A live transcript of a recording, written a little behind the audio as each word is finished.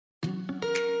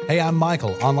Hey, I'm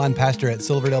Michael, online pastor at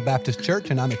Silverdale Baptist Church,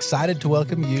 and I'm excited to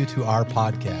welcome you to our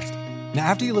podcast. Now,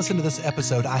 after you listen to this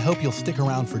episode, I hope you'll stick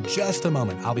around for just a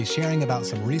moment. I'll be sharing about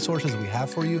some resources we have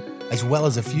for you, as well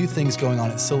as a few things going on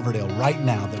at Silverdale right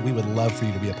now that we would love for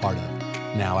you to be a part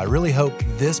of. Now, I really hope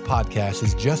this podcast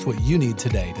is just what you need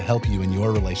today to help you in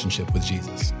your relationship with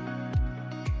Jesus.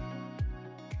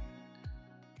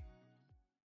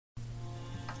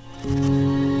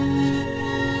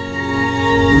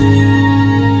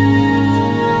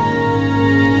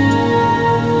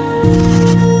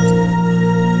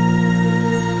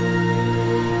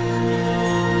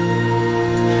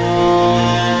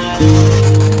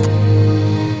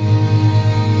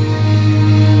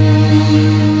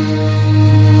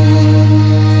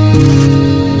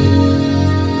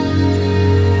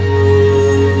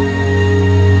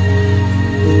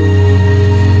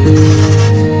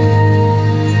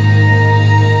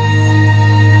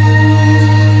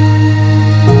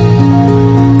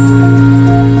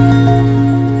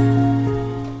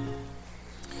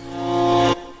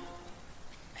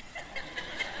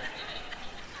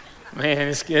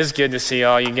 It's good to see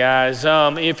all you guys.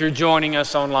 If you're joining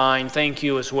us online, thank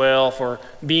you as well for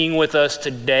being with us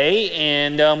today.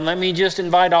 And let me just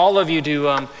invite all of you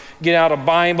to get out a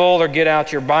Bible or get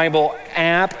out your Bible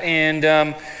app. And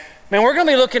we're going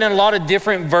to be looking at a lot of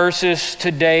different verses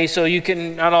today. So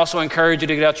I'd also encourage you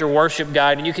to get out your worship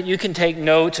guide, and you can take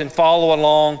notes and follow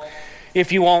along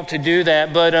if you want to do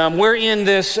that. But we're in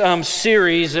this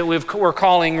series that we're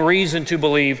calling Reason to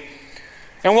Believe.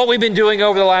 And what we've been doing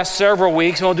over the last several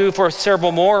weeks, and we'll do for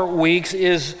several more weeks,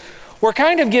 is we're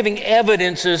kind of giving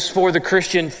evidences for the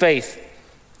Christian faith.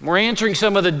 We're answering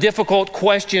some of the difficult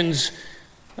questions,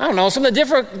 some of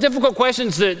the difficult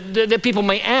questions that people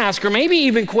may ask, or maybe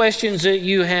even questions that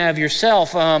you have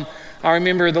yourself. I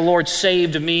remember the Lord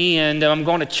saved me, and I'm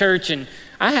going to church, and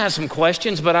I had some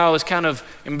questions, but I was kind of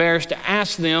embarrassed to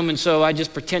ask them, and so I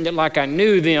just pretended like I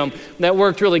knew them. That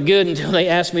worked really good until they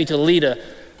asked me to lead a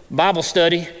Bible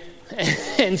study.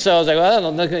 And so I was like, well, I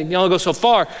don't know, you only go so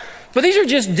far. But these are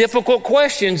just difficult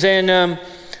questions. And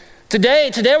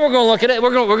today we're going to look at it.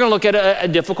 We're going to look at a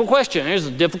difficult question. Here's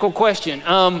a difficult question.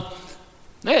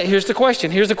 Here's the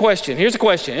question.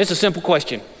 It's a simple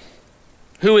question.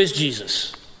 Who is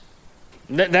Jesus?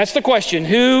 That's the question.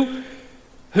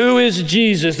 Who is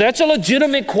Jesus? That's a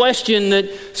legitimate question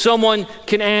that someone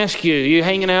can ask you. You're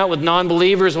hanging out with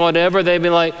non-believers, whatever. They'd be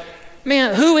like,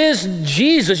 man, who is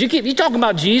Jesus? You talk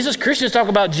about Jesus. Christians talk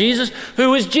about Jesus.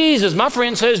 Who is Jesus? My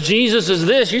friend says Jesus is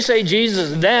this. You say Jesus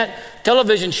is that.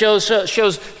 Television shows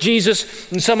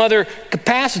Jesus in some other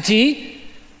capacity.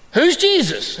 Who's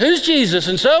Jesus? Who's Jesus?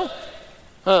 And so,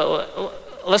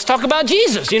 let's talk about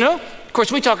Jesus, Of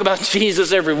course, we talk about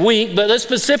Jesus every week, but let's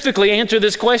specifically answer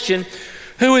this question.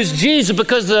 Who is Jesus?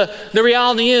 Because the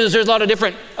reality is there's a lot of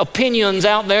different opinions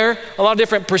out there, a lot of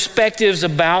different perspectives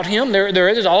about him. There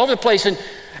is all over the place.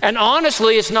 And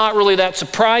honestly, it's not really that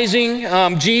surprising.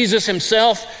 Jesus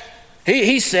himself,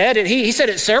 he said it. He said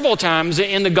it several times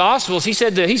in the Gospels. He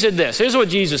said this. Here's what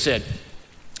Jesus said.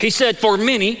 He said, for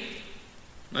many,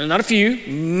 not a few,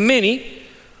 many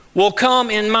will come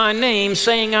in my name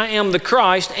saying I am the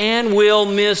Christ and will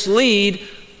mislead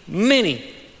many.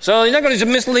 So he's not going to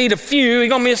just mislead a few, he's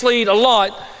going to mislead a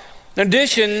lot. In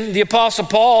addition, the Apostle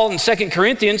Paul in 2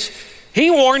 Corinthians,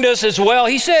 he warned us as well.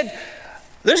 He said,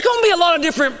 there's going to be a lot of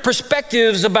different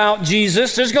perspectives about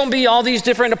Jesus. There's going to be all these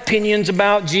different opinions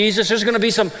about Jesus. There's going to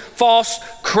be some false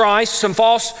Christ, some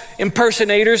false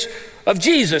impersonators of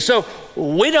Jesus. So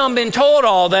we done been told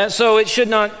all that, so it should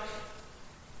not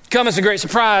come as a great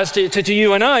surprise to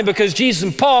you and I, because Jesus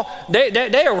and Paul,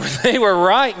 they were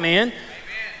right, man.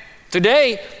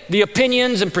 Today, the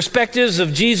opinions and perspectives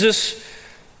of Jesus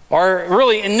are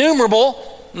really innumerable.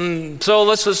 So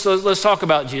let's talk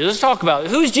about Jesus. Let's talk about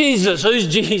who's Jesus. Who's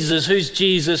Jesus? Who's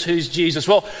Jesus? Who's Jesus?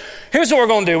 Well, here's what we're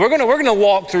going to do. We're going to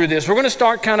walk through this. We're going to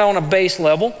start kind of on a base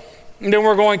level, and then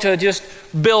we're going to just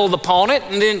build upon it,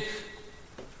 and then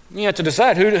you have to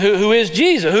decide who is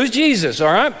Jesus. Who's Jesus?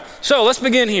 All right. So let's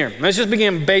begin here. Let's just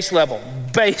begin base level.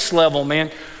 Base level,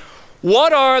 man.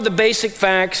 What are the basic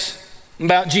facts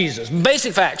about Jesus?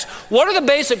 Basic facts. What are the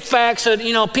basic facts that,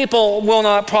 people will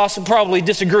not probably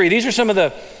disagree? These are some of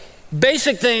the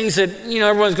basic things that,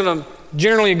 everyone's going to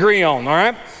generally agree on, all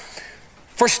right?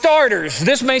 For starters,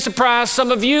 this may surprise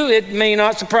some of you. It may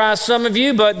not surprise some of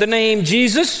you, but the name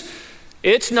Jesus,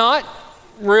 it's not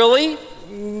really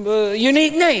a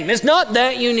unique name. It's not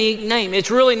that unique name. It's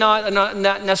really not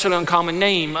necessarily an uncommon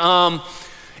name.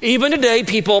 Even today,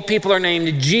 people are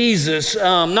named Jesus.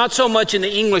 Not so much in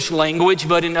the English language,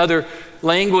 but in other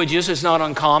languages, it's not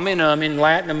uncommon. In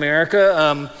Latin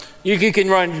America, You can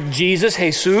run Jesus,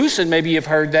 Jesus, and maybe you've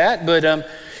heard that. But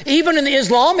even in the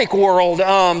Islamic world,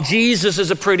 Jesus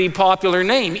is a pretty popular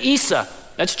name. Isa,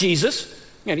 that's Jesus.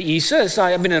 You know, Isa,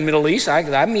 I've been in the Middle East.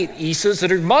 I meet Isas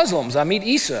that are Muslims. I meet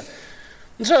Isa.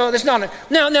 And so that's not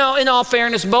now, in all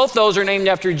fairness, both those are named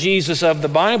after Jesus of the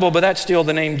Bible, but that's still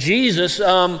the name Jesus.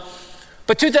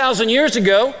 But 2,000 years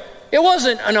ago, it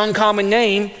wasn't an uncommon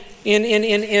name in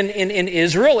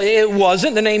Israel. It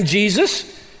wasn't the name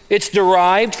Jesus. It's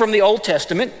derived from the Old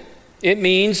Testament. It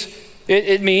means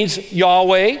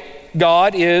Yahweh,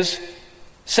 God is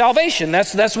salvation.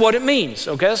 That's what it means.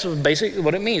 Okay, that's basically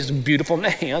what it means. It's a beautiful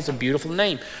name. That's a beautiful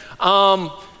name.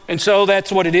 And so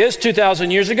that's what it is.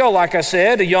 2,000 years ago, like I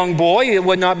said, a young boy, it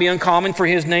would not be uncommon for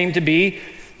his name to be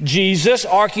Jesus.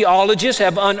 Archaeologists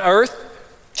have unearthed,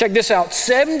 check this out,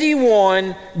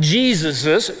 71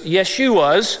 Jesuses,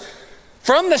 Yeshuas,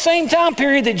 from the same time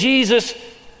period that Jesus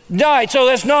died. So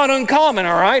that's not uncommon,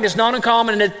 all right? It's not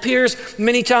uncommon, and it appears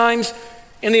many times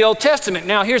in the Old Testament.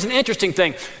 Now, here's an interesting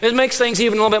thing. It makes things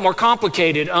even a little bit more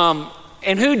complicated.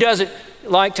 And who doesn't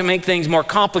like to make things more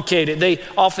complicated? They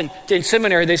often, in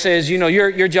seminary, they say,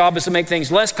 your job is to make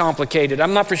things less complicated.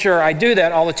 I'm not for sure I do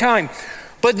that all the time.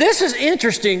 But this is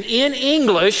interesting. In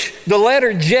English, the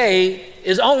letter J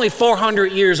is only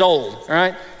 400 years old, all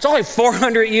right? It's only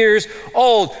 400 years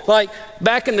old. Like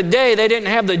back in the day, they didn't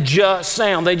have the J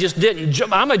sound. They just didn't.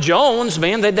 I'm a Jones,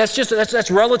 man.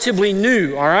 That's relatively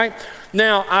new, all right?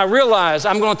 Now, I realize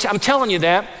I'm telling you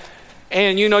that,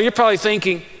 and you're probably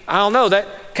thinking, I don't know,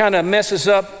 that kind of messes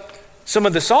up some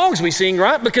of the songs we sing,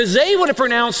 right? Because they would have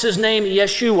pronounced his name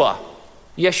Yeshua.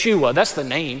 Yeshua, that's the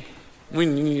name.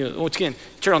 Once again,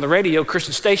 turn on the radio,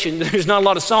 Christian station, there's not a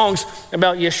lot of songs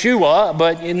about Yeshua,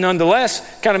 but it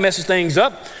nonetheless kind of messes things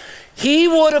up. He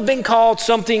would have been called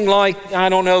something like, I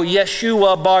don't know,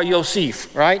 Yeshua bar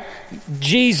Yosef, right?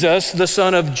 Jesus, the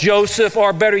son of Joseph,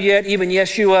 or better yet, even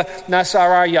Yeshua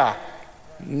Nasariah,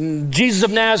 Jesus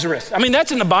of Nazareth. I mean,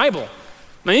 that's in the Bible.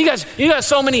 I mean, you got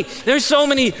so many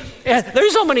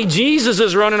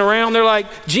Jesuses running around. They're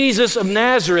like Jesus of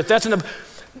Nazareth. That's in the,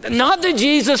 not the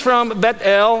Jesus from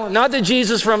Bethel, not the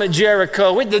Jesus from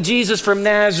Jericho, the Jesus from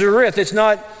Nazareth. It's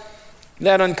not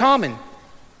that uncommon.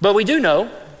 But we do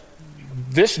know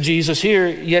this Jesus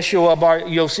here, Yeshua bar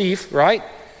Yosef, right?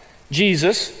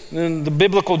 Jesus, the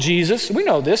biblical Jesus. We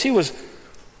know this. He was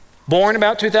born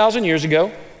about 2,000 years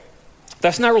ago.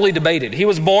 That's not really debated. He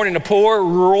was born in a poor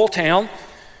rural town.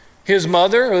 His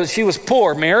mother, she was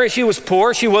poor. Mary, she was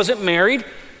poor. She wasn't married.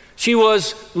 She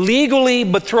was legally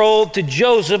betrothed to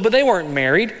Joseph, but they weren't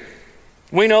married.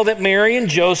 We know that Mary and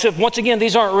Joseph, once again,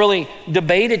 these aren't really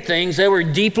debated things. They were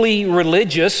deeply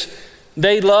religious.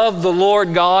 They loved the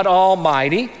Lord God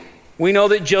Almighty. We know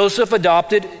that Joseph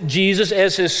adopted Jesus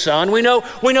as his son. We know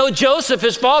Joseph,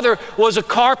 his father, was a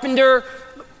carpenter,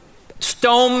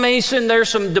 stonemason. There's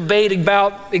some debate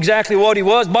about exactly what he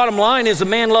was. Bottom line is the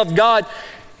man loved God,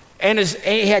 and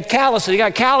he had calluses. He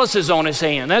got calluses on his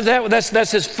hand.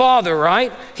 That's his father,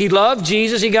 right? He loved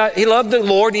Jesus. He loved the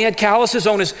Lord, and he had calluses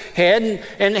on his head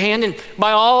and hand. And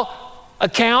by all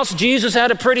accounts, Jesus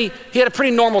had a pretty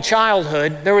normal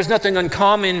childhood. There was nothing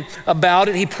uncommon about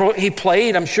it. He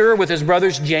played, I'm sure, with his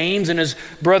brothers James and his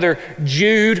brother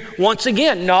Jude. Once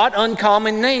again, not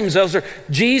uncommon names. Those are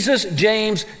Jesus,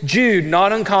 James, Jude,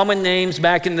 not uncommon names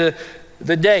back in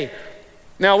the day.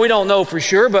 Now, we don't know for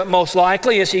sure, but most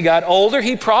likely as he got older,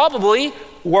 he probably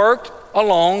worked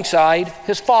alongside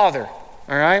his father,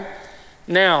 all right?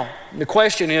 Now, the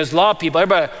question is, a lot of people,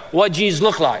 everybody, what Jesus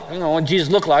look like? I don't know what Jesus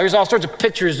look like. There's all sorts of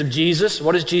pictures of Jesus.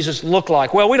 What does Jesus look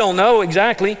like? Well, we don't know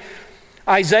exactly.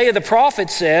 Isaiah the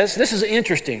prophet says, this is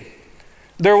interesting,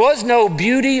 there was no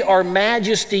beauty or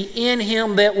majesty in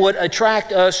him that would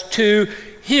attract us to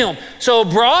him. So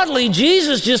broadly,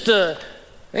 Jesus he's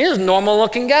a normal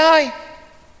looking guy.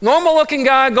 Normal looking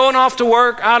guy going off to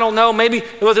work, I don't know, maybe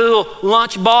with a little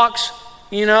lunch box,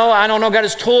 I don't know, got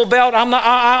his tool belt, I'm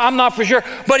not for sure.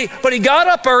 But he got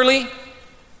up early,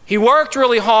 he worked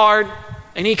really hard,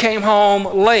 and he came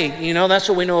home late. That's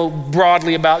what we know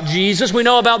broadly about Jesus. We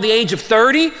know about the age of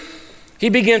 30, he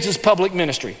begins his public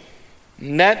ministry.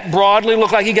 And that broadly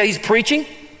looked like he's preaching,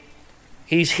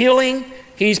 he's healing,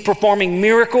 he's performing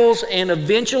miracles, and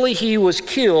eventually he was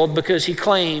killed because he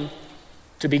claimed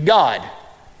to be God.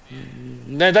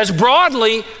 That's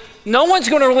broadly, no one's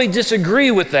going to really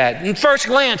disagree with that. In first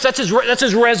glance, that's his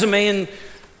resume, and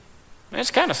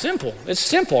it's kind of simple. It's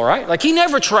simple, right? Like he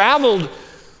never traveled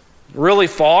really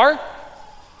far.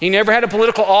 He never had a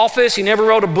political office. He never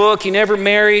wrote a book. He never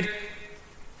married.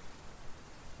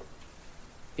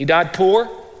 He died poor.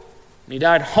 He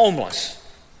died homeless.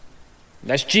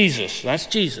 That's Jesus. That's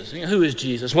Jesus. Who is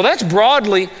Jesus? Well, that's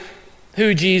broadly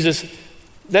who Jesus is.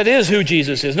 That is who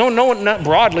Jesus is. No, not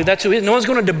broadly. That's who he is. No one's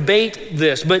going to debate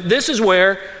this. But this is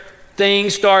where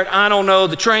things start,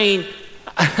 the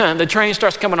train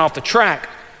starts coming off the track.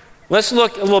 Let's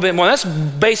look a little bit more. That's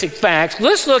basic facts.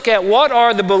 Let's look at what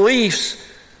are the beliefs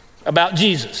about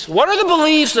Jesus. What are the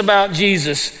beliefs about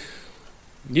Jesus?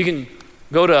 You can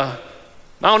go to,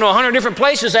 100 different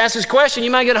places, ask this question.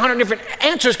 You might get 100 different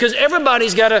answers because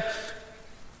everybody's got a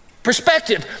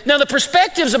perspective. Now, the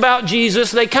perspectives about Jesus,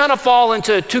 they kind of fall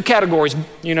into two categories,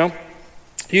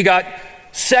 You got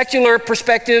secular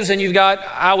perspectives and you've got,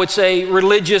 I would say,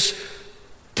 religious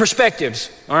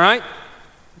perspectives, all right?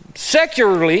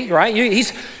 Secularly, right?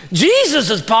 Jesus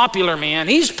is popular, man.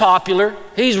 He's popular.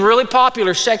 He's really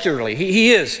popular secularly.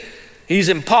 He is. He's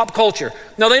in pop culture.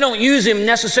 Now, they don't use him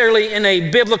necessarily in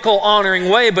a biblical honoring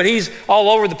way, but he's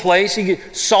all over the place. He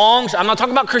gets songs. I'm not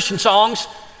talking about Christian songs.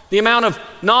 The amount of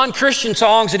non-Christian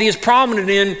songs that he is prominent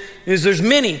in there's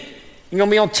many. You're going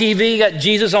to be on TV, you got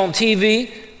Jesus on TV,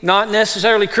 not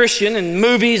necessarily Christian, and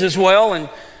movies as well. And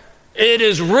it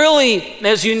is really,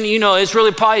 as you know, it's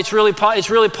really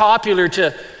popular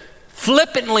to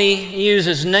flippantly use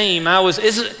his name.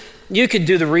 You could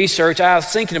do the research. I was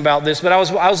thinking about this, but I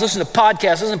was listening to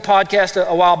podcasts. I listened to a podcast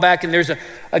a while back, and there's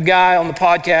a guy on the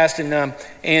podcast,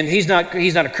 and he's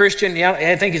not a Christian.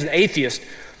 I think he's an atheist.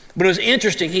 But it was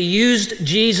interesting. He used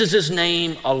Jesus'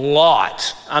 name a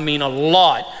lot. I mean, a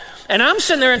lot. And I'm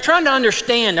sitting there and trying to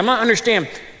understand.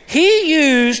 He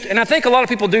used, and I think a lot of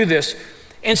people do this,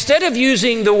 instead of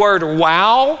using the word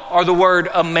wow or the word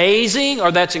amazing or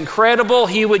that's incredible,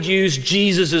 he would use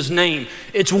Jesus' name.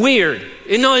 It's weird.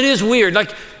 It is weird.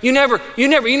 Like you're never going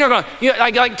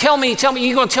to tell me,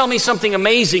 you're going to tell me something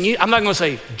amazing. I'm not going to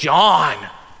say John.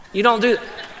 You don't do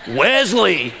that.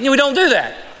 Wesley. We don't do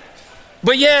that.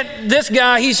 But yet, this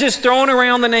guy, he's just throwing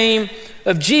around the name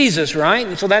of Jesus, right?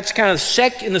 And so that's kind of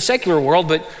in the secular world,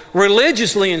 but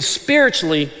religiously and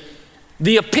spiritually,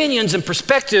 the opinions and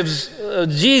perspectives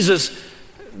of Jesus,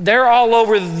 they're all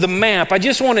over the map. I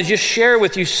just want to share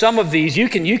with you some of these. You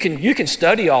can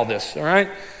study all this, all right?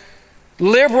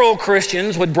 Liberal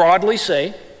Christians would broadly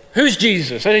say, who's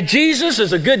Jesus? Jesus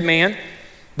is a good man,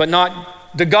 but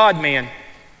not the God man.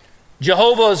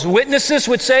 Jehovah's Witnesses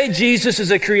would say Jesus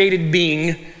is a created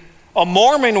being. A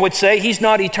Mormon would say he's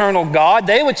not eternal God.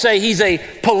 They would say he's a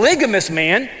polygamous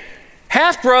man,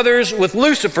 half-brothers with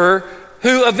Lucifer,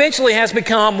 who eventually has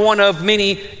become one of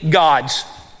many gods.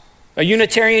 A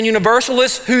Unitarian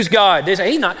Universalist, who's God? They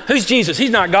say, who's Jesus?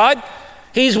 He's not God.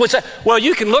 Well,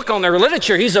 you can look on their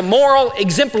literature. He's a moral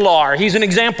exemplar. He's an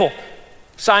example.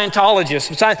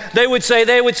 Scientologists, they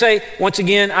would say, once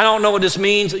again, I don't know what this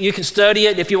means. You can study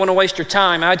it if you want to waste your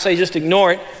time. I'd say just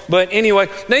ignore it. But anyway,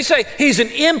 they say he's an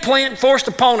implant forced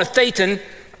upon a Thetan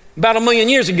about 1 million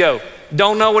years ago.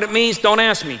 Don't know what it means, don't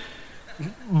ask me.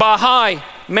 Baha'i,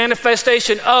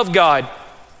 manifestation of God,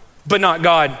 but not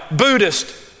God.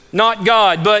 Buddhist, not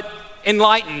God, but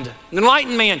enlightened. An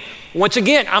enlightened man. Once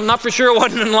again, I'm not for sure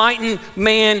what an enlightened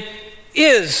man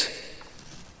is.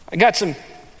 I got some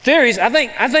theories. I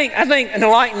think an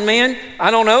enlightened man,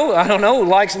 I don't know,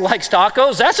 likes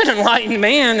tacos. That's an enlightened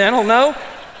man, I don't know.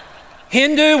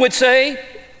 Hindu would say,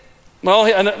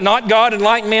 well, not God,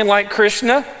 enlightened man like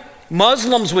Krishna.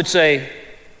 Muslims would say,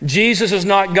 Jesus is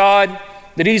not God,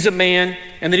 that he's a man,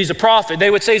 and that he's a prophet. They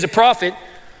would say he's a prophet,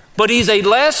 but he's a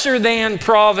lesser than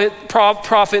prophet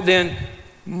than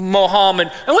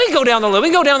Muhammad. And we can go down the list. We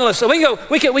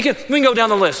can go down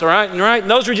the list, all right?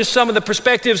 Those are just some of the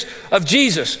perspectives of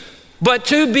Jesus. But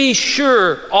to be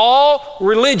sure, all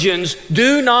religions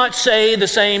do not say the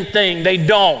same thing. They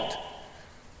don't.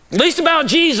 At least about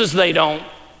Jesus, they don't.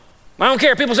 I don't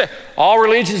care. People say, all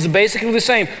religions are basically the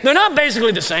same. They're not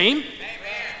basically the same. Amen.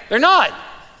 They're not.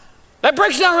 That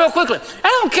breaks down real quickly.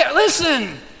 I don't care.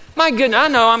 Listen, my goodness, I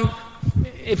know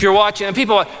if you're watching, and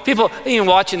people even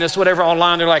watching this, whatever,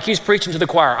 online, they're like, he's preaching to the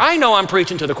choir. I know I'm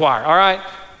preaching to the choir, all right?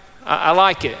 I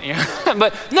like it.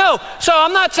 But no, so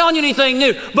I'm not telling you anything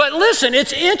new. But listen,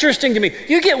 it's interesting to me.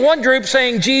 You get one group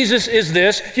saying Jesus is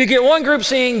this. You get one group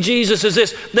saying Jesus is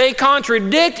this. They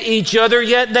contradict each other,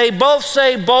 yet they both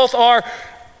say both are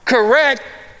correct.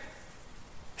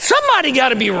 Somebody got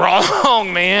to be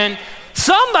wrong, man.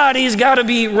 Somebody's got to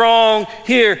be wrong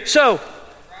here. So,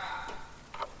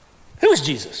 who is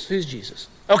Jesus? Who's Jesus?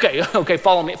 Okay,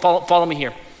 follow me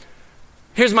here.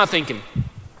 Here's my thinking.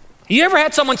 You ever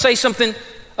had someone say something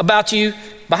about you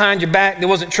behind your back that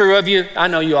wasn't true of you? I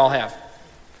know you all have.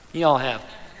 You all have.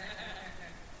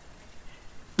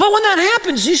 But when that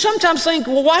happens, you sometimes think,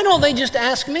 well, why don't they just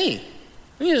ask me?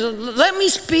 Let me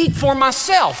speak for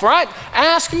myself, right?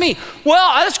 Ask me.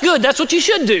 Well, that's good. That's what you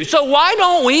should do. So why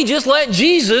don't we just let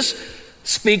Jesus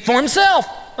speak for himself?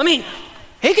 I mean,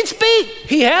 he can speak.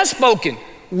 He has spoken.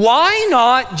 Why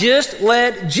not just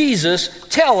let Jesus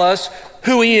tell us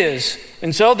who he is?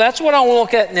 And so that's what I want to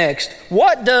look at next.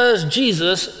 What does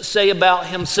Jesus say about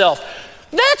himself?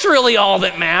 That's really all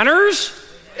that matters.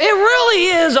 It really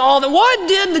is all that. What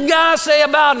did the guy say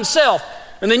about himself?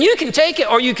 And then you can take it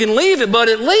or you can leave it, but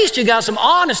at least you got some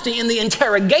honesty in the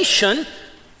interrogation.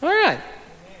 All right.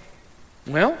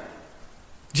 Well,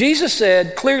 Jesus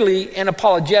said clearly and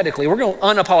unapologetically, we're going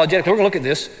to look at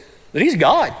this, that he's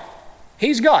God.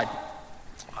 He's God.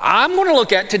 I'm going to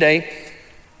look at today,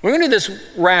 we're going to do this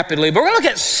rapidly, but we're going to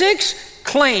look at 6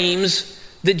 claims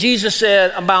that Jesus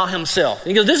said about himself.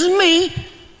 He goes, this is me.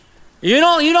 You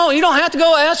don't have to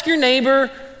go ask your neighbor.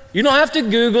 You don't have to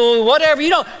Google, whatever.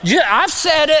 I've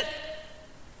said it.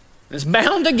 It's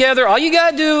bound together. All you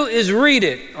got to do is read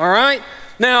it, all right?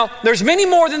 Now, there's many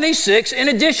more than these 6. In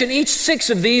addition, each 6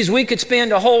 of these we could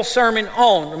spend a whole sermon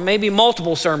on, or maybe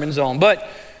multiple sermons on. But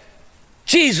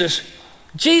Jesus,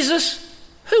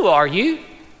 who are you?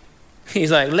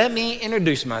 He's like, let me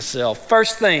introduce myself.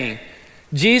 First thing,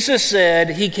 Jesus said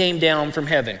he came down from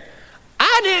heaven.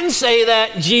 I didn't say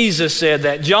that. Jesus said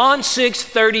that. John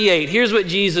 6:38. Here's what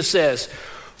Jesus says.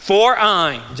 For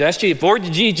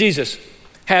Jesus,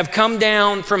 have come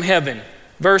down from heaven.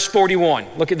 Verse 41.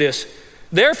 Look at this.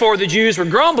 Therefore the Jews were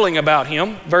grumbling about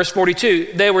him. Verse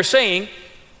 42. They were saying,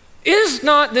 is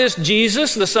not this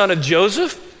Jesus, the son of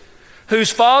Joseph,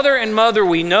 whose father and mother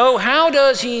we know? How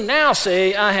does he now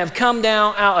say, I have come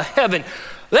down out of heaven?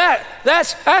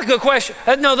 That's a good question.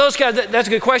 That's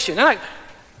a good question. They're like,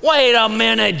 wait a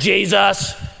minute,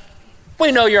 Jesus.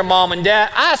 We know your mom and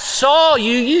dad. I saw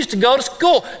you. You used to go to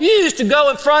school. You used to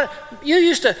go in front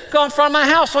of my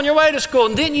house on your way to school.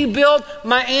 And didn't you build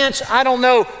my aunt's,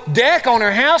 deck on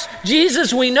her house?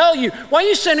 Jesus, we know you. Why are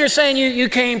you sitting there saying you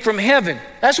came from heaven?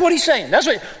 That's what he's saying. That's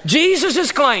what Jesus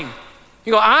is claiming.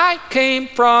 You go, I came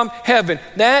from heaven.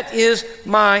 That is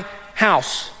my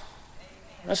house.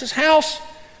 That's his house.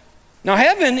 Now,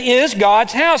 heaven is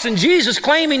God's house, and Jesus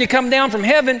claiming to come down from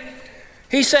heaven,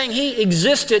 he's saying he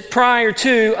existed prior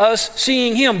to us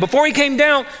seeing him. Before he came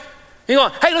down, he's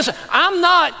going, hey, listen, I'm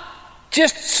not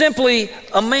just simply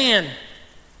a man.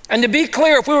 And to be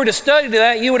clear, if we were to study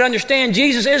that, you would understand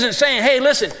Jesus isn't saying, hey,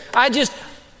 listen, I just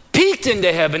peeked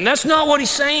into heaven. That's not what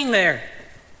he's saying there.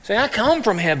 He's saying, I come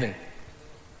from heaven.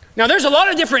 Now, there's a lot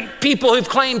of different people who've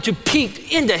claimed to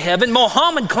peek into heaven.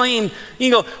 Muhammad claimed,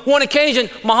 one occasion,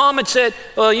 Muhammad said,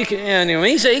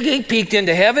 he said he peeked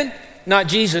into heaven. Not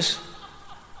Jesus.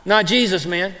 Not Jesus,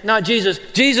 man. Not Jesus.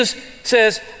 Jesus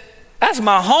says, that's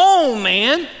my home,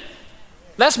 man.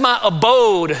 That's my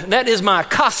abode. That is my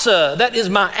casa. That is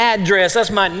my address.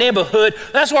 That's my neighborhood.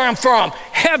 That's where I'm from.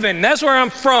 Heaven. That's where I'm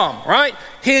from, right?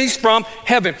 He's from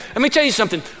heaven. Let me tell you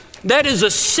something. That is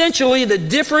essentially the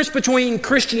difference between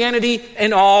Christianity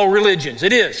and all religions.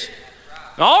 It is.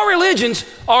 All religions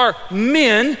are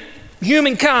men,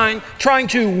 humankind, trying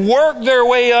to work their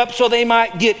way up so they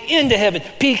might get into heaven,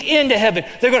 peek into heaven.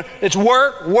 It's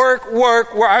work. I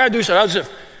gotta do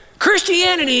something.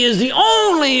 Christianity is the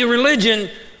only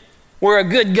religion where a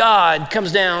good God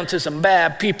comes down to some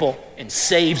bad people and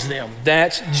saves them.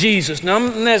 That's Jesus.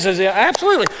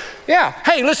 Absolutely. Yeah.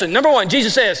 Hey, listen, number one,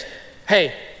 Jesus says,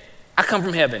 hey, I come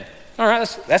from heaven. All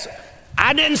right,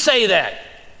 I didn't say that.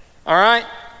 All right?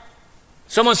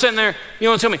 Someone's sitting there, you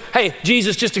want to tell me, hey,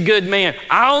 Jesus just a good man.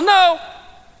 I don't know.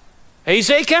 He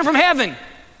said he came from heaven.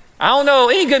 I don't know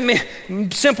any good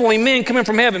men, simply men coming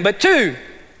from heaven. But 2,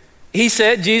 he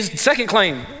said, second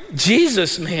claim,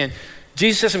 Jesus said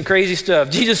some crazy stuff.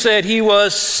 Jesus said he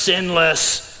was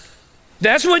sinless.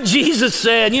 That's what Jesus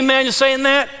said. You imagine saying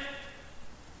that?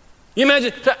 You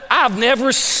imagine, I've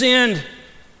never sinned.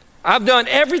 I've done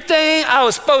everything I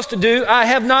was supposed to do. I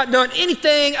have not done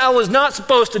anything I was not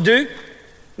supposed to do.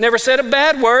 Never said a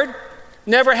bad word.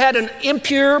 Never had an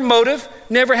impure motive.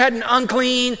 Never had an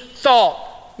unclean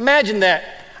thought. Imagine that.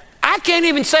 I can't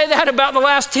even say that about the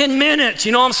last 10 minutes.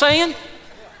 You know what I'm saying?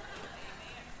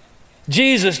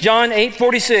 Jesus, John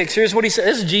 8:46. Here's what he says.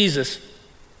 This is Jesus.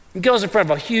 He goes in front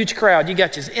of a huge crowd. You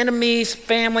got his enemies,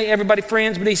 family, everybody,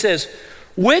 friends. But he says,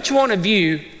 which one of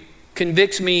you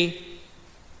convicts me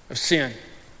of sin?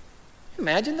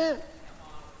 Imagine that.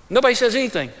 Nobody says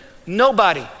anything.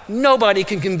 Nobody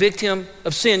can convict him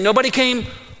of sin. Nobody came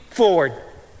forward.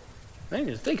 I didn't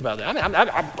even think about that.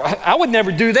 I would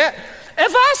never do that.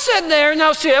 If I sat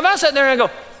there and go,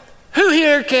 who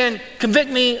here can convict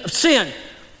me of sin?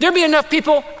 There'd be enough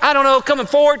people, coming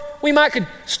forward. We could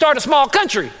start a small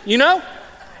country,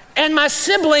 and my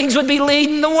siblings would be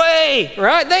leading the way,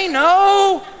 right? They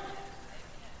know.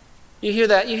 You hear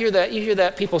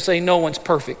that? People say no one's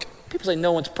perfect. People say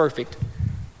no one's perfect.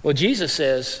 Well, Jesus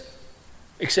says,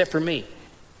 except for me.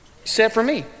 Except for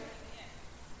me.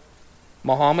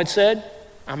 Muhammad said,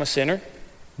 I'm a sinner.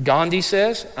 Gandhi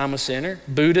says, I'm a sinner.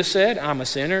 Buddha said, I'm a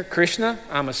sinner. Krishna,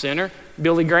 I'm a sinner.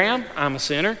 Billy Graham, I'm a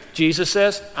sinner. Jesus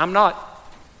says, I'm not.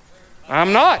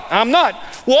 I'm not.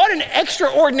 What an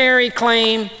extraordinary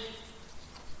claim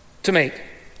to make.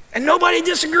 And nobody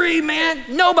disagreed, man.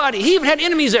 Nobody. He even had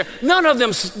enemies there. None of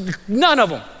them.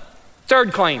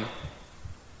 Third claim.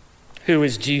 Who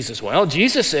is Jesus? Well,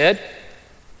 Jesus said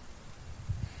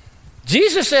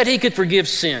he could forgive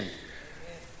sin.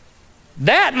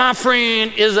 That, my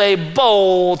friend, is a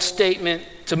bold statement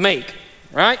to make,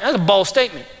 right? That's a bold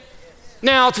statement.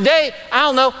 Now, today, I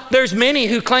don't know, there's many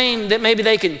who claim that maybe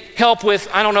they can help with,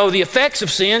 I don't know, the effects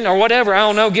of sin or whatever. I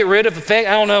don't know, get rid of effect.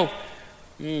 I don't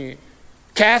know.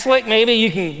 Catholic, maybe you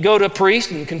can go to a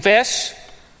priest and confess.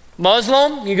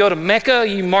 Muslim, you go to Mecca,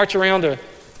 you march around a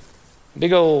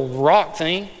big old rock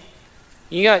thing.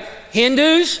 You got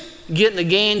Hindus, get in the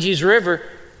Ganges River.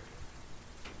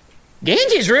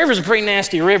 Ganges River is a pretty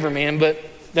nasty river, man, but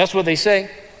that's what they say.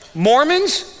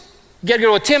 Mormons, you got to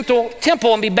go to a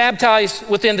temple and be baptized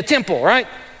within the temple, right?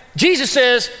 Jesus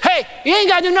says, hey, you ain't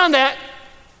got to do none of that.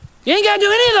 You ain't got to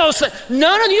do any of those things. You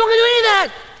don't got to do any of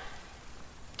that.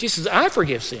 Jesus says, I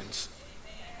forgive sins.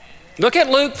 Look at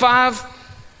Luke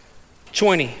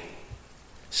 5:20.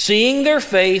 Seeing their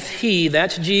faith, he,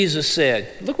 that's Jesus, said,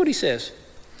 look what he says,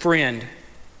 friend,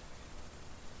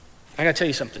 I got to tell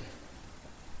you something.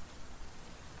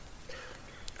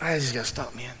 I just got to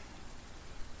stop, man.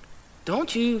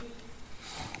 Don't you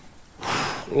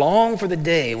long for the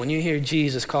day when you hear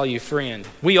Jesus call you friend?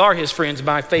 We are his friends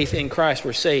by faith in Christ.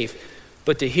 We're saved.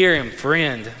 But to hear him,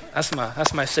 friend, that's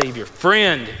my Savior.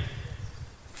 Friend,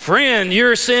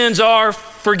 your sins are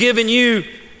forgiven you.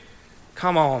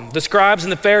 Come on. The scribes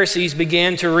and the Pharisees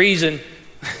began to reason,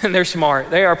 and they're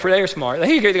smart. They're smart.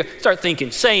 They start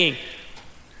thinking, saying,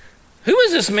 who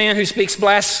is this man who speaks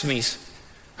blasphemies?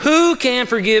 Who can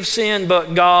forgive sin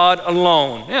but God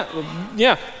alone?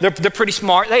 Yeah, they're pretty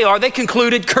smart. They are. They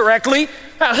concluded correctly.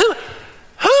 Who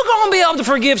gonna be able to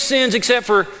forgive sins except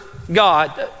for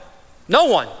God? No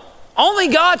one. Only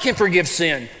God can forgive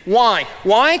sin. Why?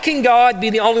 Why can God be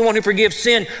the only one who forgives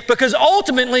sin? Because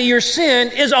ultimately your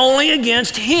sin is only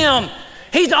against him.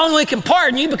 He's the only one who can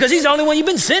pardon you because he's the only one you've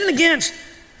been sinning against.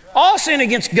 All sin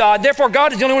against God. Therefore,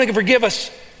 God is the only one who can forgive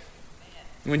us.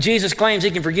 When Jesus claims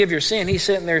he can forgive your sin, he's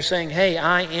sitting there saying, hey,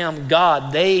 I am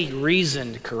God. They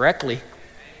reasoned correctly.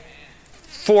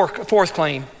 Fourth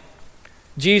claim,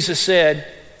 Jesus said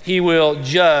he will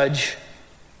judge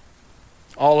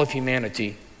all of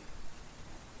humanity,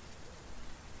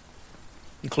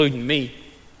 including me.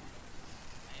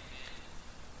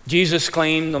 Jesus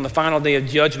claimed on the final day of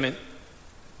judgment,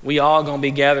 we all going to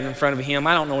be gathered in front of him.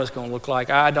 I don't know what it's going to look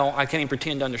like. I can't even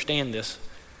pretend to understand this.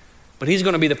 But he's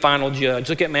going to be the final judge.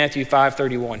 Look at Matthew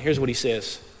 5:31. Here's what he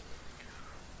says.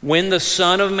 When the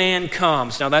Son of Man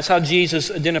comes, now that's how Jesus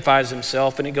identifies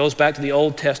himself, and it goes back to the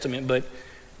Old Testament, but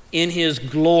in his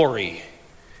glory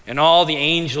and all the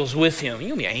angels with him. You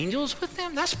know the angels with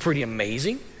him? That's pretty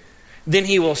amazing. Then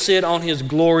he will sit on his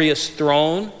glorious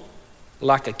throne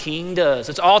like a king does.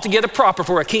 It's altogether proper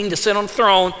for a king to sit on a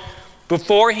throne.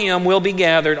 Before him will be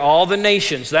gathered all the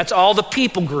nations. That's all the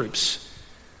people groups.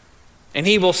 And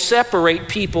he will separate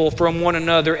people from one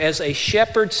another as a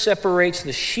shepherd separates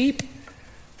the sheep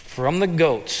from the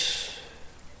goats.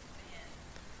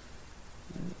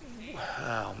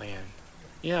 Oh, man.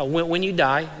 Yeah, when you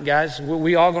die, guys,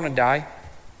 we all going to die.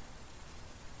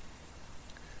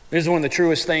 This is one of the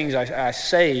truest things I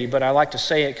say, but I like to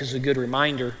say it because it's a good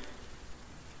reminder.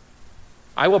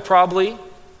 I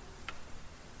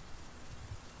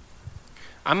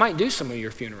might do some of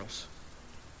your funerals.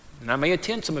 And I may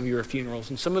attend some of your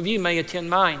funerals, and some of you may attend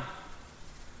mine.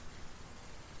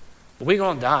 But we're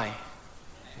going to die.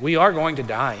 We are going to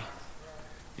die.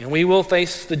 And we will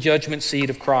face the judgment seat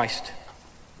of Christ.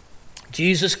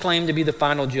 Jesus claimed to be the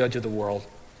final judge of the world.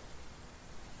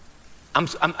 I'm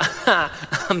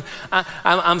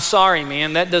sorry,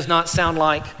 man. That does not sound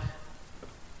like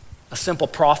a simple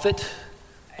prophet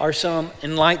or some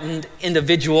enlightened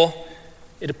individual.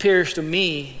 It appears to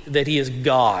me that he is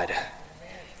God.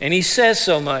 And he says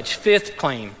so much. Fifth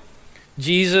claim,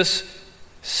 Jesus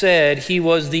said he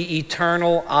was the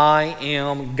eternal I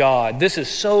am God. This is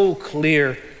so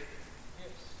clear.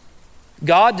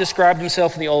 God described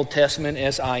himself in the Old Testament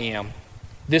as I am.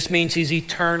 This means he's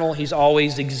eternal. He's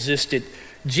always existed.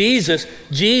 Jesus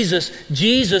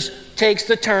takes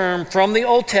the term from the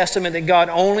Old Testament that God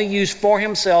only used for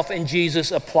himself, and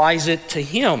Jesus applies it to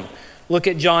him. Look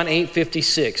at John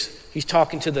 8:56. He's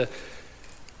talking to the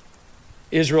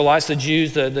Israelites, the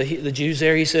Jews, the Jews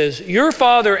there. He says, your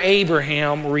father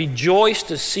Abraham rejoiced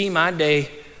to see my day,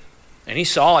 and he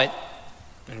saw it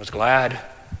and was glad.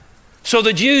 So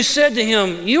the Jews said to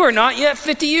him, you are not yet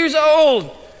 50 years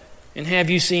old, and have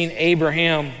you seen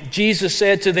Abraham? Jesus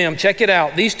said to them, check it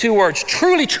out, these two words,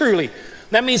 truly, truly.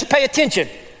 That means pay attention.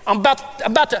 I'm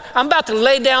about to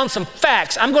lay down some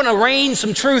facts. I'm going to rain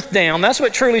some truth down. That's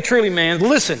what truly, truly means.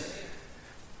 Listen,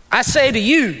 I say to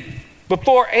you,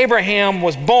 before Abraham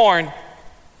was born,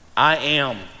 I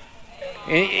am.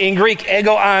 In Greek,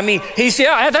 ego eimi. He said,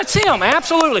 yeah, that's him,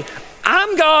 absolutely.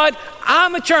 I'm God,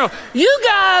 I'm eternal. You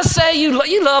guys say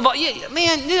you love,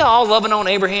 man, you're all loving on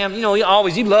Abraham. You know,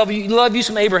 you love you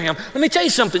some Abraham. Let me tell you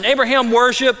something. Abraham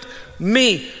worshiped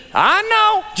me. I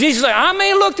know. Jesus said, I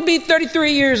may look to be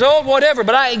 33 years old, whatever,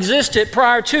 but I existed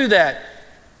prior to that.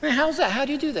 Man, how's that? How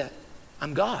do you do that?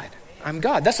 I'm God. I'm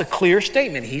God. That's a clear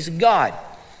statement. He's God.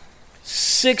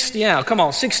 Sixth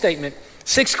statement.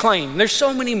 Sixth claim. There's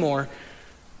so many more.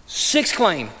 Sixth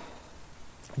claim.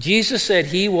 Jesus said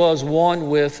he was one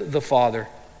with the Father.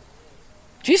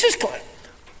 Jesus,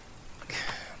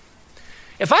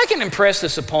 if I can impress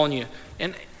this upon you,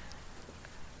 and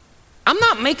I'm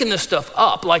not making this stuff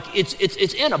up, like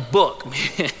it's in a book,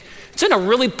 man. It's in a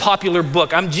really popular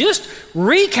book. I'm just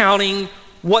recounting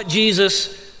what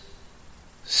Jesus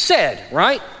said,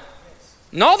 right?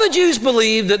 And all the Jews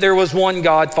believed that there was one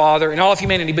God, Father, and all of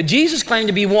humanity. But Jesus claimed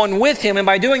to be one with him, and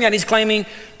by doing that, he's claiming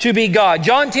to be God.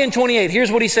 John 10:28,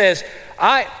 here's what he says.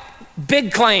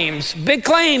 Big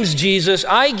claims, Jesus.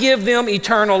 I give them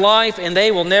eternal life, and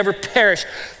they will never perish.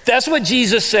 That's what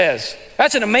Jesus says.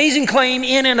 That's an amazing claim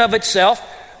in and of itself.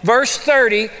 Verse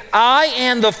 30, I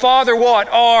and the Father what?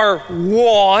 Are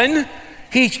one.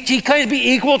 He claims to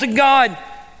be equal to God,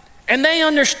 and they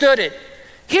understood it.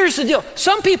 Here's the deal.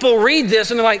 Some people read this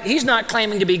and they're like, he's not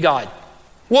claiming to be God.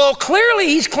 Well, clearly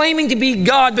he's claiming to be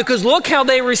God, because look how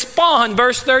they respond.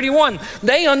 Verse 31,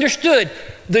 they understood.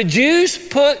 The Jews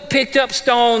picked up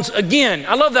stones again.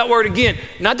 I love that word again.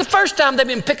 Not the first time they've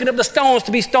been picking up the stones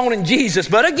to be stoning Jesus,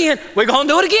 but again, we're going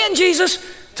to do it again, Jesus,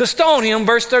 to stone him.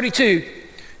 Verse 32,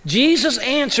 Jesus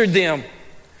answered them,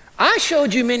 I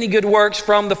showed you many good works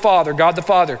from the Father, God the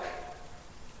Father.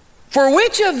 For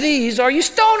which of these are you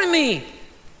stoning me?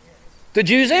 The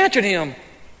Jews answered him,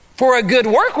 for a good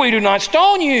work we do not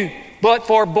stone you, but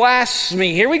for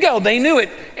blasphemy. Here we go. They knew it.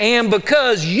 And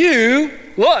because you,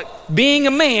 look, being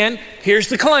a man, here's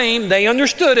the claim, they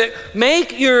understood it,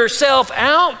 make yourself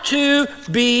out to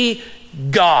be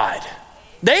God.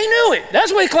 They knew it.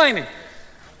 That's what he's claiming.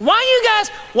 Why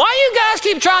you guys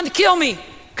keep trying to kill me?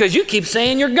 Because you keep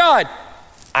saying you're God.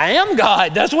 I am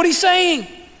God. That's what he's saying.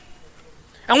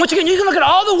 And once again, you can look at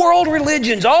all the world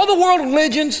religions,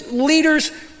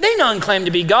 leaders, they none claim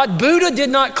to be God. Buddha did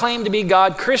not claim to be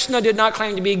God. Krishna did not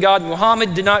claim to be God.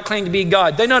 Muhammad did not claim to be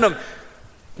God. None of them.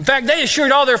 In fact, they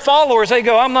assured all their followers, they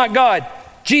go, I'm not God.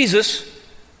 Jesus,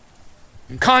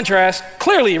 in contrast,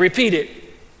 clearly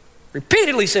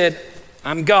repeatedly said,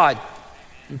 I'm God.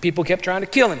 And people kept trying to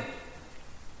kill him.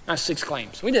 That's 6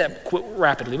 claims. We did that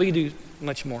rapidly. We can do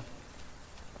much more.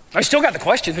 I still got the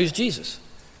question, who's Jesus?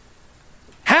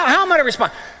 How am I to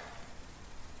respond?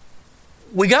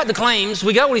 We got the claims.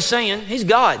 We got what he's saying. He's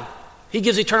God. He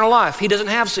gives eternal life. He doesn't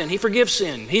have sin. He forgives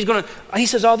sin. He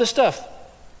says all this stuff.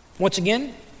 Once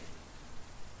again,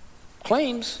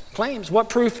 claims. What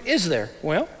proof is there?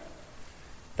 Well,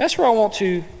 that's where I want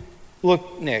to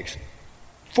look next.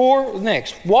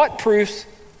 What proofs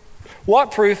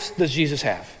does Jesus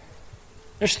have?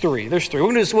 There's 3.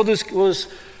 We'll do this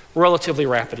relatively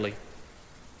rapidly.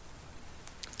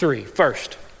 3.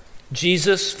 First,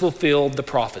 Jesus fulfilled the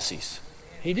prophecies.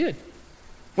 He did.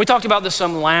 We talked about this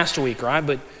some last week, right?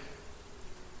 But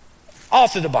all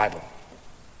through the Bible,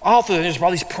 there's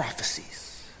all these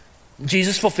prophecies.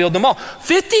 Jesus fulfilled them all.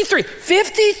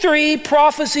 53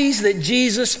 prophecies that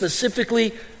Jesus specifically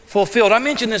fulfilled. I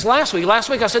mentioned this last week. Last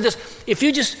week I said this, if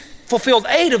you just fulfilled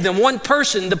 8 of them, one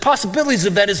person, the possibilities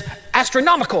of that is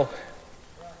astronomical.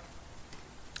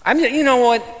 You know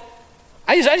what?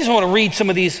 I just want to read some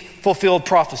of these fulfilled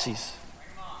prophecies.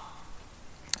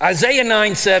 Isaiah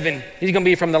 9:7, he's going to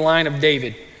be from the line of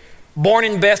David. Born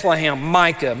in Bethlehem,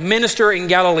 Micah. Minister in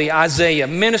Galilee, Isaiah.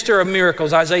 Minister of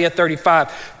miracles, Isaiah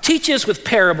 35. Teaches with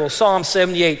parables, Psalm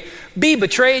 78. Be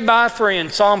betrayed by a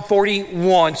friend, Psalm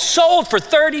 41. Sold for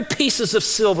 30 pieces of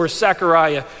silver,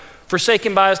 Zechariah.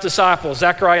 Forsaken by his disciples,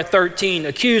 Zechariah 13.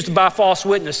 Accused by false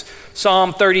witness,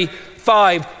 Psalm 33.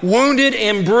 5, wounded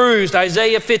and bruised,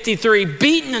 Isaiah 53,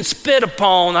 beaten and spit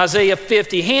upon, Isaiah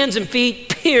 50, hands and feet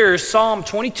pierced, Psalm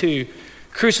 22,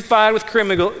 crucified with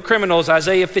criminals,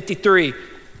 Isaiah 53,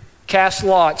 cast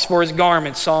lots for his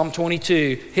garments, Psalm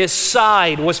 22, his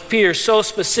side was pierced, so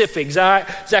specific,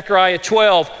 Zechariah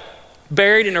 12,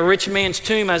 buried in a rich man's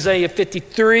tomb, Isaiah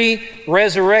 53,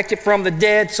 resurrected from the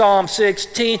dead, Psalm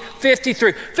 16,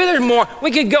 53. There's more.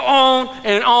 We could go on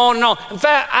and on and on. In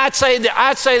fact, I'd say that,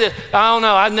 I don't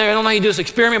know how you do this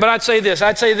experiment, but I'd say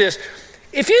this.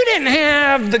 If you didn't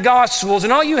have the Gospels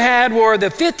and all you had were the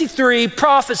 53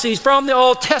 prophecies from the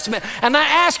Old Testament, and I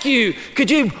ask you, could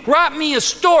you write me a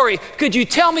story? Could you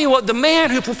tell me what the man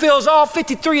who fulfills all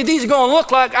 53 of these is going to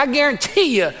look like? I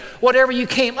guarantee you, whatever you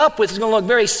came up with is going to look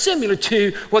very similar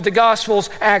to what the Gospels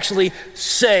actually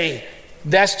say.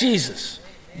 That's Jesus.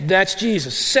 That's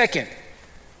Jesus. Second,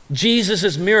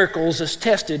 Jesus' miracles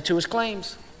attested to his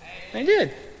claims. They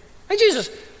did. Hey, Jesus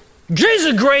is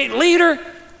a great leader,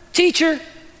 teacher.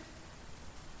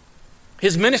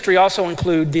 His ministry also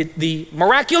included the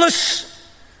miraculous.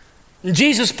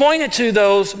 Jesus pointed to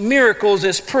those miracles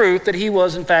as proof that he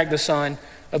was in fact the Son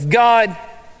of God.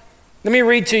 Let me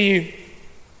read to you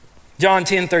John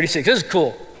 10:36. This is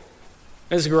cool.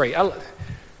 This is great.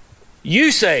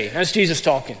 You say, that's Jesus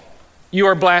talking, you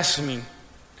are blaspheming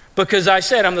because I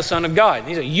said I'm the Son of God.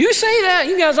 He said, you say that?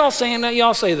 You guys all saying that? You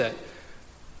all say that.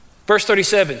 Verse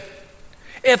 37.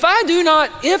 If I do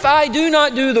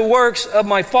not do the works of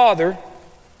my Father,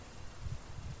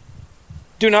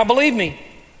 do not believe me.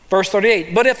 Verse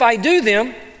 38. But if I do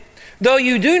them, though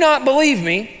you do not believe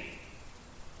me,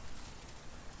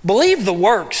 believe the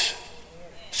works,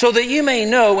 so that you may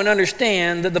know and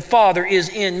understand that the Father is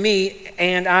in me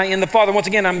and I in the Father. Once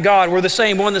again, I'm God. We're the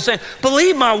same, one the same.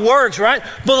 Believe my works, right?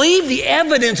 Believe the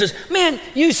evidences. Man,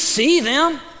 you see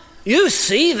them. You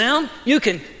see them. You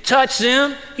can touch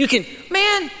them. You can,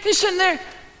 man, you're sitting there.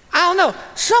 I don't know.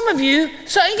 Some of you,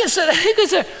 some of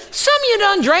you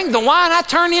done drank the wine I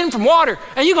turned in from water,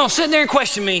 and you're going to sit there and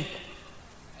question me.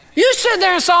 You sit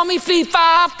there and saw me feed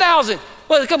 5,000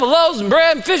 with a couple of loaves and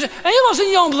bread and fish, and you're going to say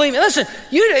you don't believe me. Listen,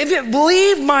 if you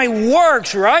believe my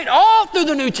works, right, all through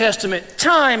the New Testament,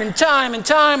 time and time and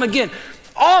time again,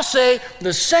 all say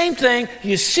the same thing.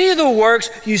 You see the works,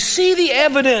 you see the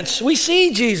evidence. We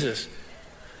see Jesus.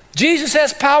 Jesus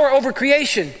has power over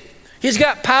creation. He's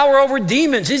got power over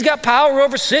demons. He's got power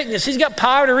over sickness. He's got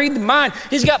power to read the mind.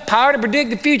 He's got power to predict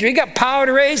the future. He's got power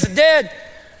to raise the dead.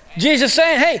 Jesus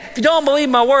saying, hey, if you don't believe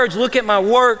my words, look at my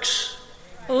works.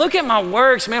 Look at my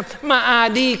works, man. My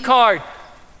ID card.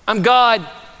 I'm God.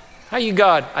 How you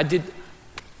God?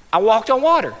 I walked on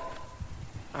water.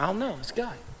 I don't know. It's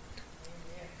God.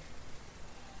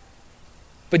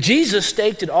 But Jesus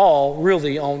staked it all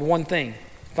really on one thing.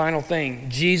 Final thing.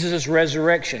 Jesus'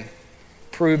 resurrection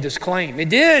proved his claim. It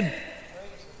did.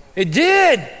 It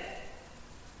did.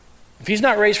 If he's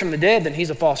not raised from the dead, then he's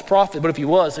a false prophet. But if he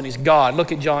was, then he's God.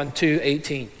 Look at John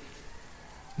 2:18.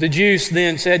 The Jews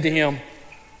then said to him,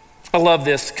 I love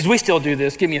this because we still do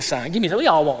this. Give me a sign. We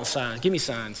all want a sign. Give me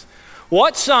signs.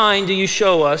 What sign do you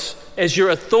show us as your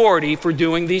authority for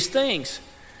doing these things?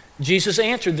 Jesus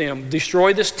answered them,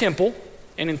 destroy this temple,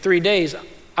 and in 3 days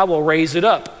I will raise it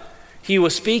up. He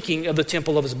was speaking of the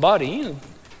temple of his body.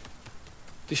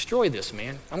 Destroy this,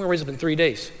 man. I'm going to raise it up in 3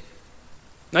 days.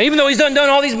 Now, even though he's done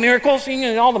all these miracles,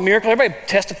 all the miracles, everybody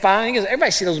testifying,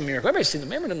 everybody see those miracles. Everybody see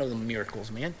them. Everybody know the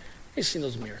miracles, man. Everybody see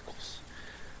those miracles.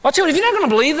 I'll tell you what, if you're not going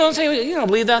to believe them, you don't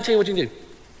believe that, I'll tell you what you can do.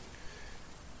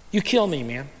 You kill me,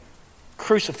 man.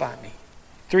 Crucify me.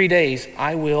 3 days,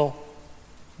 I will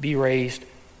be raised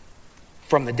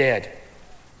from the dead.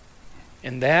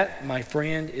 And that, my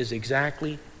friend, is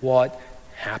exactly what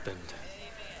happened.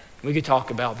 We could talk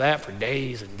about that for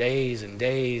days and days and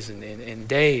days and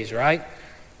days, right?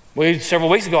 Several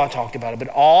weeks ago I talked about it, but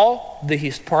all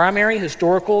the primary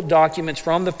historical documents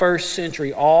from the first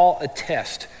century all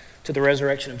attest to the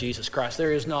resurrection of Jesus Christ.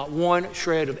 There is not one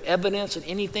shred of evidence that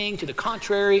anything to the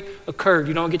contrary occurred.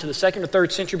 You don't get to the 2nd or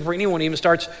 3rd century before anyone even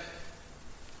starts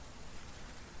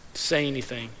saying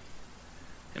anything.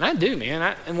 And I do,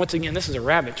 man. And once again, this is a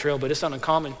rabbit trail, but it's not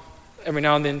uncommon. Every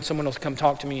now and then someone will come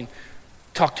talk to me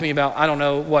about, I don't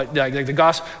know what, like the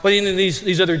gospel, well,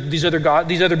 these other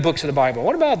books of the Bible.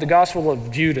 What about the Gospel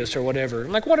of Judas or whatever?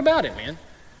 I'm like, what about it, man?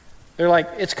 They're like,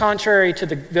 it's contrary to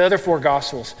the other 4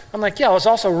 Gospels. I'm like, yeah, it was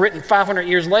also written 500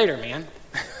 years later, man.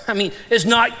 I mean, it's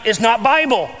not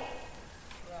Bible.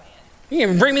 You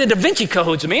can bring me the Da Vinci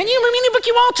codes, man. You can bring me any book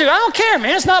you want to. I don't care,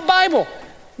 man. It's not Bible.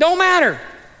 Don't matter.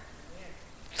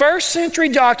 First century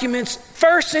documents,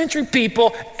 first century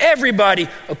people, everybody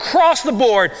across the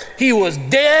board. He was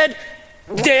dead.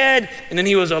 dead, and then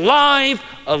he was alive,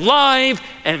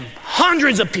 and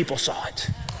hundreds of people saw it.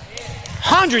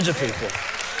 Hundreds of people.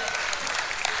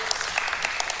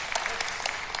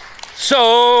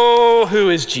 So, who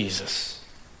is Jesus?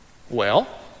 Well,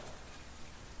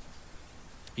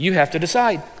 you have to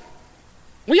decide.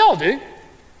 We all do.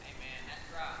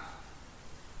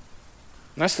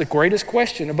 That's the greatest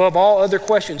question above all other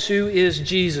questions. Who is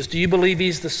Jesus? Do you believe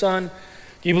he's the Son?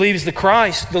 Do you believe he's the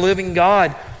Christ, the living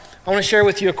God? I want to share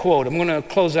with you a quote. I'm going to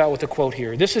close out with a quote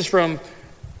here. This is from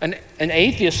an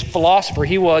atheist philosopher.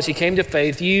 He came to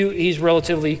faith. He's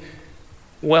relatively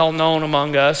well known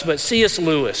among us, but C.S.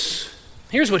 Lewis.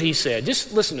 Here's what he said.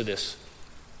 Just listen to this.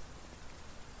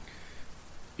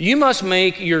 You must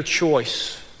make your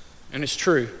choice, and it's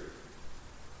true.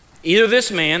 Either this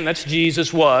man, that's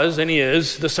Jesus, was and he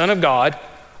is the Son of God,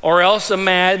 or else a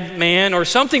madman or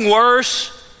something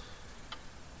worse.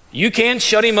 You can't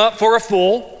shut him up for a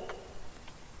fool.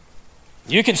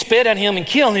 You can spit at him and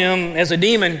kill him as a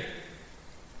demon,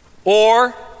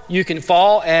 or you can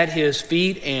fall at his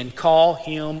feet and call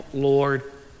him Lord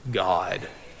God.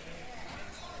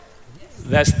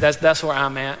 That's where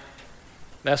I'm at.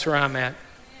 That's where I'm at.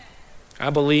 I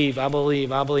believe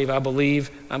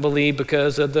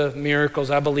because of the miracles.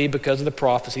 I believe because of the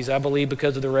prophecies. I believe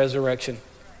because of the resurrection.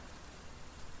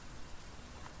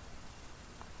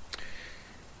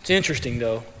 It's interesting,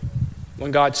 though.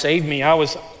 When God saved me, I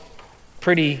was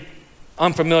pretty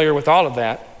unfamiliar with all of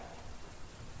that.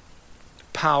 The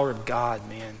power of God,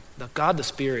 man. God the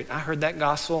Spirit. I heard that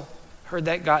gospel. Heard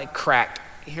that guy cracked.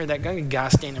 You hear that guy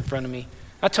standing in front of me.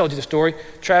 I told you the story.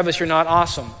 Travis, you're not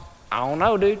awesome. I don't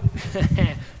know, dude. You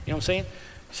know what I'm saying?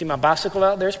 See my bicycle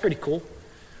out there? It's pretty cool.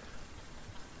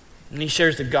 And he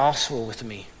shares the gospel with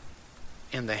me.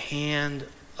 And the hand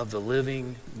of the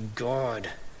living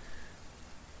God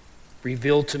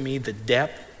revealed to me the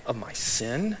depth of my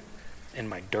sin and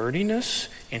my dirtiness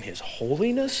and his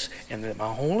holiness, and that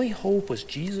my only hope was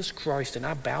Jesus Christ. And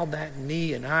I bowed that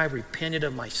knee and I repented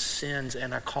of my sins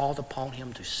and I called upon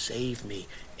him to save me.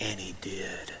 And he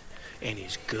did. And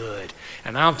he's good.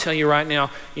 And I'll tell you right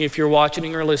now, if you're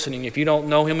watching or listening, if you don't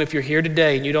know him, if you're here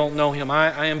today and you don't know him,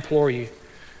 I implore you,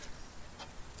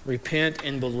 repent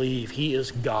and believe. He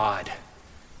is God.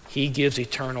 He gives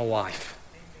eternal life.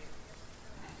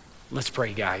 Let's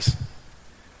pray, guys.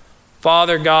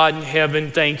 Father God in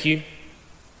heaven, thank you.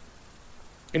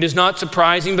 It is not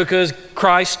surprising because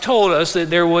Christ told us that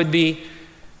there would be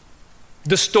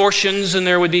distortions and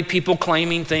there would be people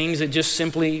claiming things that just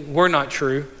simply were not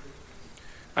true.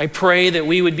 I pray that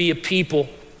we would be a people.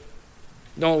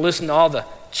 Don't listen to all the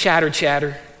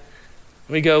chatter.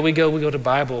 We go to the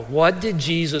Bible. What did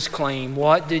Jesus claim?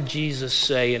 What did Jesus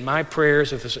say? And my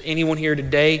prayers, if there's anyone here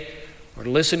today or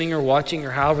listening or watching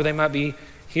or however they might be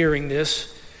hearing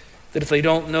this, that if they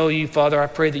don't know you, Father, I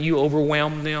pray that you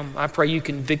overwhelm them. I pray you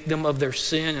convict them of their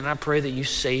sin, and I pray that you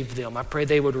save them. I pray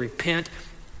they would repent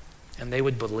and they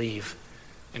would believe.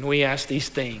 And we ask these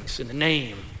things in the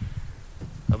name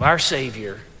of our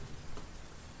Savior,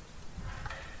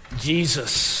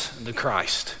 Jesus the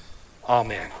Christ.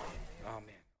 Amen.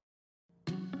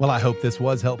 Well, I hope this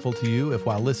was helpful to you. If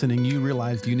while listening you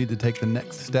realized you need to take the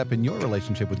next step in your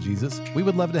relationship with Jesus, we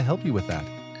would love to help you with that.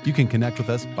 You can connect with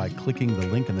us by clicking the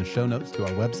link in the show notes to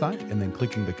our website and then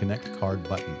clicking the Connect Card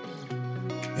button.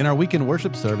 In our weekend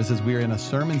worship services, we are in a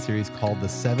sermon series called The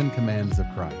 7 Commands of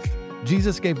Christ.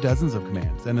 Jesus gave dozens of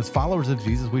commands, and as followers of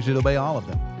Jesus, we should obey all of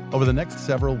them. Over the next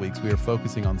several weeks, we are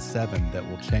focusing on 7 that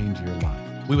will change your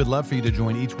life. We would love for you to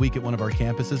join each week at one of our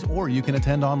campuses, or you can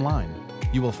attend online.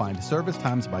 You will find service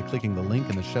times by clicking the link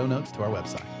in the show notes to our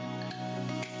website.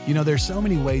 You know, there's so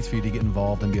many ways for you to get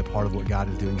involved and be a part of what God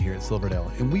is doing here at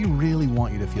Silverdale, and we really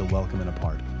want you to feel welcome and a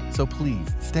part. So please,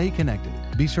 stay connected.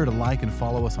 Be sure to like and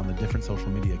follow us on the different social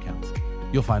media accounts.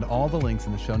 You'll find all the links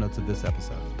in the show notes of this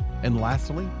episode. And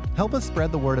lastly, help us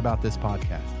spread the word about this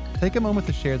podcast. Take a moment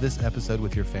to share this episode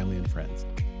with your family and friends.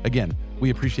 Again, we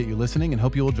appreciate you listening and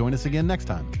hope you will join us again next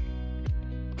time.